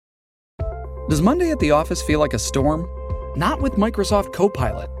Does Monday at the office feel like a storm? Not with Microsoft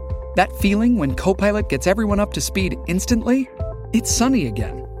Copilot. That feeling when Copilot gets everyone up to speed instantly? It's sunny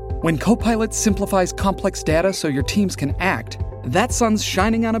again. When Copilot simplifies complex data so your teams can act, that sun's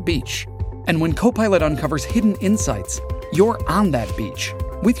shining on a beach. And when Copilot uncovers hidden insights, you're on that beach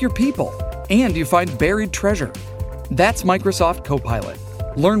with your people, and you find buried treasure. That's Microsoft Copilot.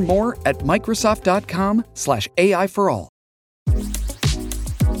 Learn more at Microsoft.com/AI for all.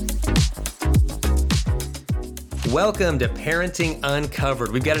 Welcome to Parenting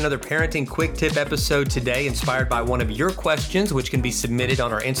Uncovered. We've got another parenting quick tip episode today inspired by one of your questions, which can be submitted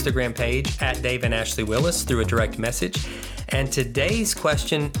on our Instagram page at Dave and Ashley Willis through a direct message. And today's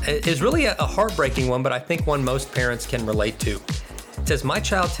question is really a heartbreaking one, but I think one most parents can relate to. It says, my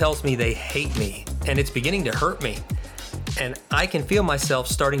child tells me they hate me and it's beginning to hurt me. And I can feel myself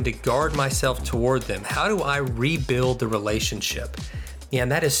starting to guard myself toward them. How do I rebuild the relationship? Yeah,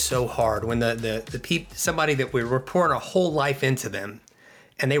 and that is so hard when somebody that we're pouring our whole life into them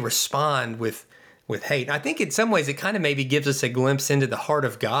and they respond with hate. And I think in some ways it kind of maybe gives us a glimpse into the heart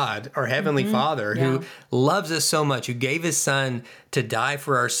of God, our Heavenly Father, who loves us so much, who gave his son to die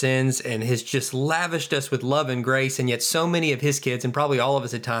for our sins and has just lavished us with love and grace. And yet so many of his kids, and probably all of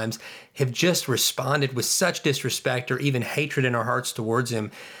us at times, have just responded with such disrespect or even hatred in our hearts towards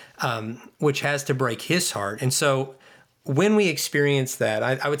him, which has to break his heart. And so when we experience that,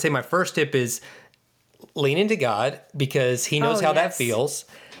 I would say my first tip is lean into God because he knows how that feels.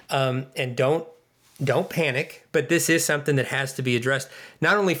 And don't panic, but this is something that has to be addressed,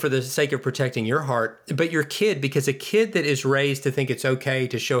 not only for the sake of protecting your heart, but your kid, because a kid that is raised to think it's okay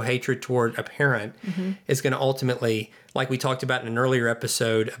to show hatred toward a parent is going to ultimately, like we talked about in an earlier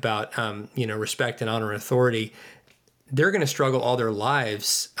episode about, respect and honor and authority, they're going to struggle all their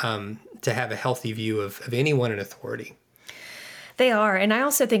lives to have a healthy view of anyone in authority. They are. And I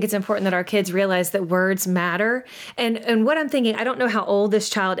also think it's important that our kids realize that words matter. And what I'm thinking, I don't know how old this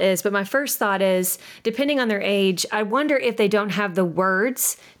child is, but my first thought is, depending on their age, I wonder if they don't have the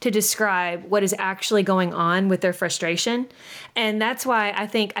words to describe what is actually going on with their frustration. And that's why I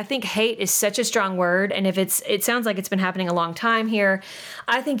think hate is such a strong word. And if it sounds like it's been happening a long time here,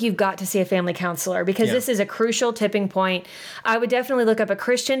 I think you've got to see a family counselor because this is a crucial tipping point. I would definitely look up a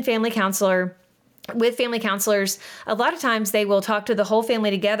Christian family counselor. With family counselors, a lot of times they will talk to the whole family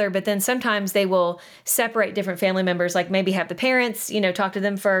together, but then sometimes they will separate different family members, like maybe have the parents, talk to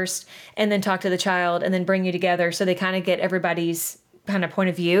them first and then talk to the child and then bring you together so they kind of get everybody's kind of point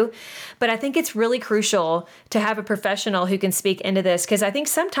of view. But I think it's really crucial to have a professional who can speak into this because I think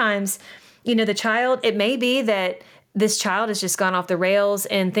sometimes, the child, it may be that this child has just gone off the rails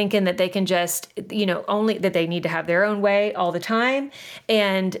and thinking that they can just, only that they need to have their own way all the time.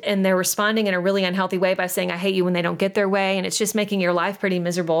 And they're responding in a really unhealthy way by saying, I hate you when they don't get their way. And it's just making your life pretty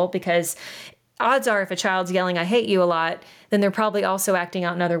miserable because odds are if a child's yelling, I hate you a lot, then they're probably also acting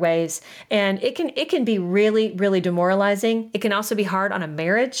out in other ways. And it can be really, really demoralizing. It can also be hard on a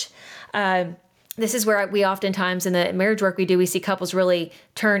marriage. This is where we oftentimes in the marriage work we see couples really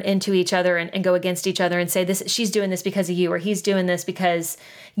turn into each other and go against each other and say, she's doing this because of you, or he's doing this because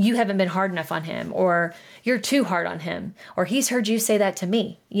you haven't been hard enough on him, or you're too hard on him, or he's heard you say that to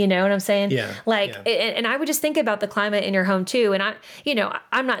me. You know what I'm saying? Yeah. And I would just think about the climate in your home too. And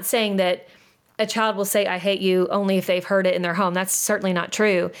I'm not saying that a child will say, I hate you only if they've heard it in their home. That's certainly not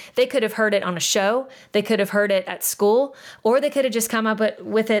true. They could have heard it on a show. They could have heard it at school, or they could have just come up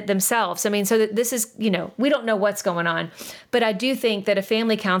with it themselves. I mean, so that this is, we don't know what's going on, but I do think that a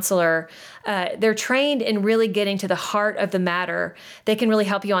family counselor, they're trained in really getting to the heart of the matter. They can really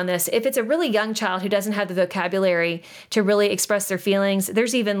help you on this. If it's a really young child who doesn't have the vocabulary to really express their feelings,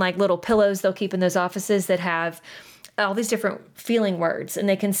 there's even like little pillows they'll keep in those offices that have all these different feeling words, and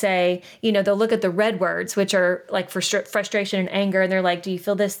they can say, they'll look at the red words, which are like for frustration and anger. And they're like, do you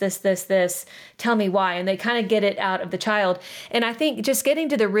feel this, this, this, this? Tell me why. And they kind of get it out of the child. And I think just getting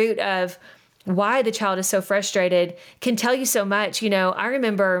to the root of why the child is so frustrated can tell you so much. I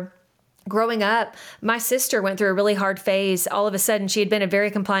remember growing up, my sister went through a really hard phase. All of a sudden, she had been a very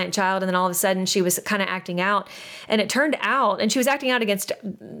compliant child, and then all of a sudden, she was kind of acting out. And it turned out, and she was acting out against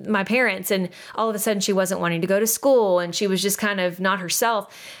my parents, and all of a sudden, she wasn't wanting to go to school, and she was just kind of not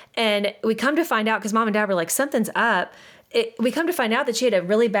herself. And we come to find out, because Mom and Dad were like, something's up. We come to find out that she had a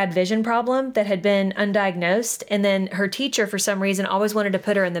really bad vision problem that had been undiagnosed, and then her teacher, for some reason, always wanted to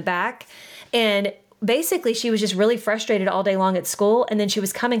put her in the back. And basically she was just really frustrated all day long at school, and then she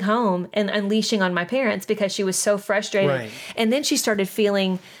was coming home and unleashing on my parents because she was so frustrated. Right. And then she started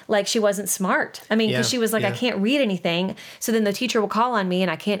feeling like she wasn't smart. I mean, because she was like, I can't read anything. So then the teacher will call on me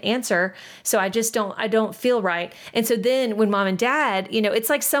and I can't answer. So I don't feel right. And so then when mom and dad, it's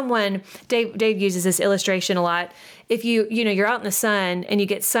like someone, Dave uses this illustration a lot. If you're out in the sun and you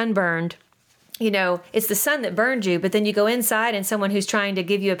get sunburned, it's the sun that burned you, but then you go inside and someone who's trying to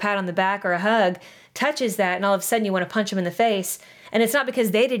give you a pat on the back or a hug touches that, and all of a sudden you want to punch them in the face. And it's not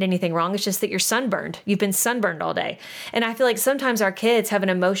because they did anything wrong. It's just that you're sunburned. You've been sunburned all day. And I feel like sometimes our kids have an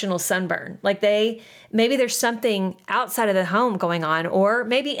emotional sunburn. Like maybe there's something outside of the home going on, or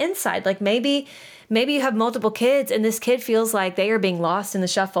maybe inside. Like maybe you have multiple kids and this kid feels like they are being lost in the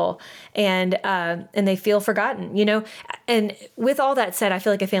shuffle and they feel forgotten, And with all that said, I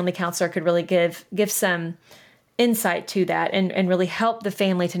feel like a family counselor could really give some insight to that and really help the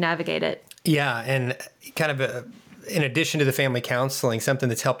family to navigate it. Yeah, and kind of in addition to the family counseling, something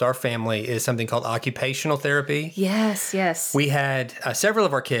that's helped our family is something called occupational therapy. Yes. We had several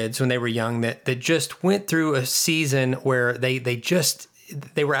of our kids when they were young that just went through a season where they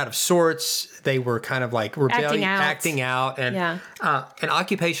were out of sorts. They were kind of like rebellion, acting out. And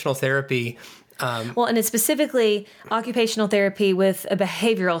occupational therapy. And it's specifically occupational therapy with a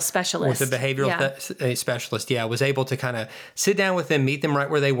behavioral specialist. With a behavioral specialist, was able to kind of sit down with them, meet them right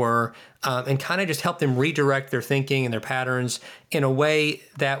where they were, and kind of just help them redirect their thinking and their patterns in a way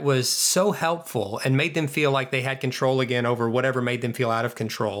that was so helpful and made them feel like they had control again over whatever made them feel out of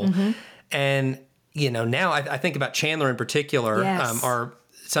control. Mm-hmm. And, now I think about Chandler in particular, our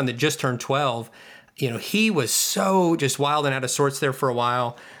son that just turned 12. He was so just wild and out of sorts there for a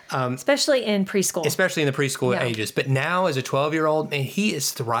while. Especially in preschool. Especially in the preschool ages. But now as a 12-year-old, man, he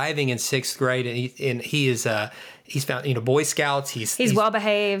is thriving in 6th grade. And he is, he's found, Boy Scouts. He's well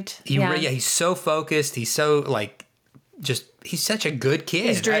behaved. He's so focused. He's so he's such a good kid.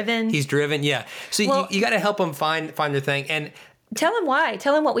 He's driven. He's driven. Yeah. So you got to help him find their thing. And tell him why.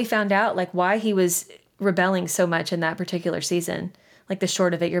 Tell him what we found out, like why he was rebelling so much in that particular season. Like the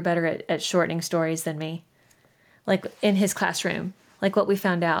short of it, you're better at shortening stories than me. Like in his classroom. Like what we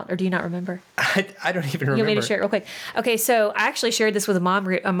found out, or do you not remember? I don't even remember. You want me to share it real quick? Okay, so I actually shared this with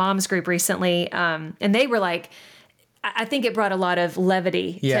a mom's group recently, and they were like, I think it brought a lot of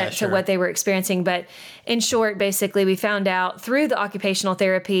levity to what they were experiencing. But in short, basically, we found out through the occupational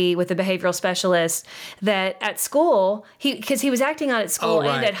therapy with the behavioral specialist that at school, because he was acting out at school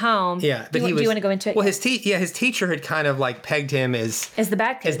and at home. Yeah, but do you want to go into it? Well, his teacher had kind of like pegged him as the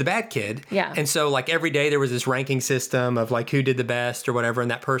bad kid. As the bad kid. Yeah. And so like every day there was this ranking system of like who did the best or whatever, and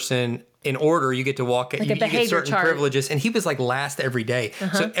that person, in order, you get to walk, like you get certain privileges. And he was like last every day.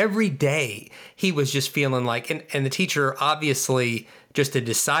 Uh-huh. So every day he was just feeling like, and the teacher obviously just had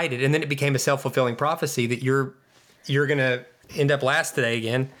decided, and then it became a self-fulfilling prophecy that you're going to end up last today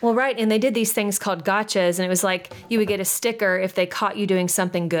again. Well, right. And they did these things called gotchas. And it was like you would get a sticker if they caught you doing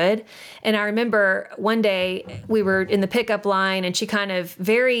something good. And I remember one day we were in the pickup line and she kind of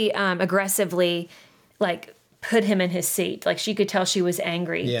very aggressively put him in his seat. Like she could tell she was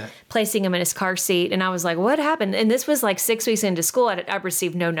angry, placing him in his car seat. And I was like, what happened? And this was like 6 weeks into school. I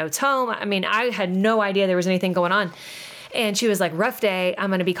received no notes home. I mean, I had no idea there was anything going on. And she was like, rough day,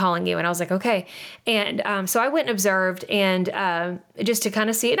 I'm going to be calling you. And I was like, okay. And so I went and observed and just to kind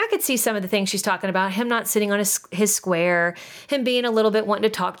of see. And I could see some of the things she's talking about, him not sitting on his square, him being a little bit wanting to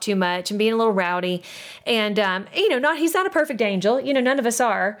talk too much and being a little rowdy. And, he's not a perfect angel. None of us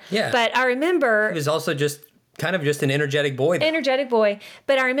are. Yeah. But I remember. He was also just kind of just an energetic boy. Energetic boy.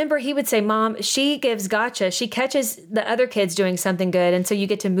 But I remember he would say, Mom, she gives gotcha. She catches the other kids doing something good. And so you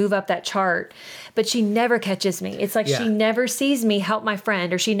get to move up that chart. But she never catches me. It's like she never sees me help my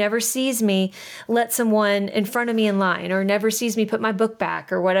friend, or she never sees me let someone in front of me in line, or never sees me put my book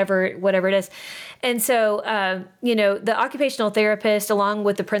back, or whatever it is. And so, the occupational therapist, along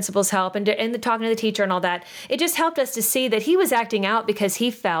with the principal's help and the talking to the teacher and all that, it just helped us to see that he was acting out because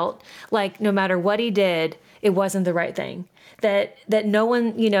he felt like no matter what he did, it wasn't the right thing. That no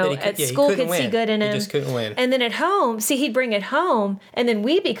one, at school could see good in him. He just couldn't win. And then at home, he'd bring it home, and then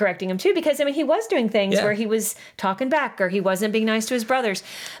we'd be correcting him too, because he was doing things where he was talking back or he wasn't being nice to his brothers.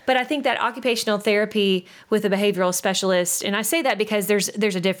 But I think that occupational therapy with a behavioral specialist, and I say that because there's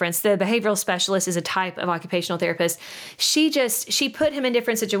a difference. The behavioral specialist is a type of occupational therapist. She put him in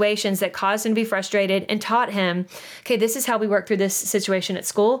different situations that caused him to be frustrated and taught him, okay, this is how we work through this situation at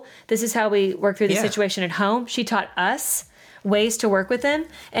school. This is how we work through this situation at home. She taught us ways to work with them,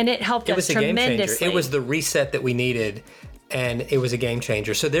 and it helped us tremendously. It was a game changer. It was the reset that we needed, and it was a game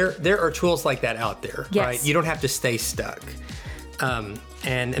changer. So there are tools like that out there, right? You don't have to stay stuck.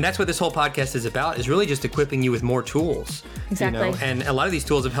 And that's what this whole podcast is about, is really just equipping you with more tools. Exactly. You know? And a lot of these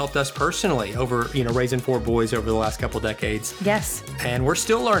tools have helped us personally over, raising 4 boys over the last couple decades. Yes. And we're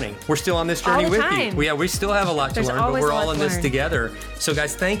still learning. We're still on this journey with you. We still have a lot to learn, but we're all in this together. So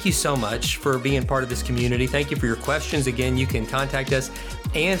guys, thank you so much for being part of this community. Thank you for your questions. Again, you can contact us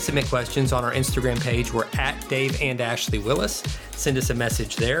and submit questions on our Instagram page. We're at Dave and Ashley Willis. Send us a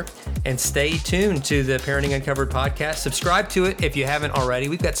message there, and stay tuned to the Parenting Uncovered podcast. Subscribe to it if you haven't already.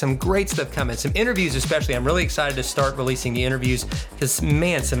 We've got some great stuff coming, some interviews especially. I'm really excited to start releasing the interviews because,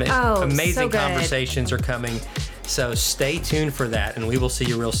 man, some amazing conversations are coming. So stay tuned for that, and we will see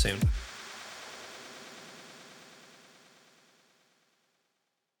you real soon.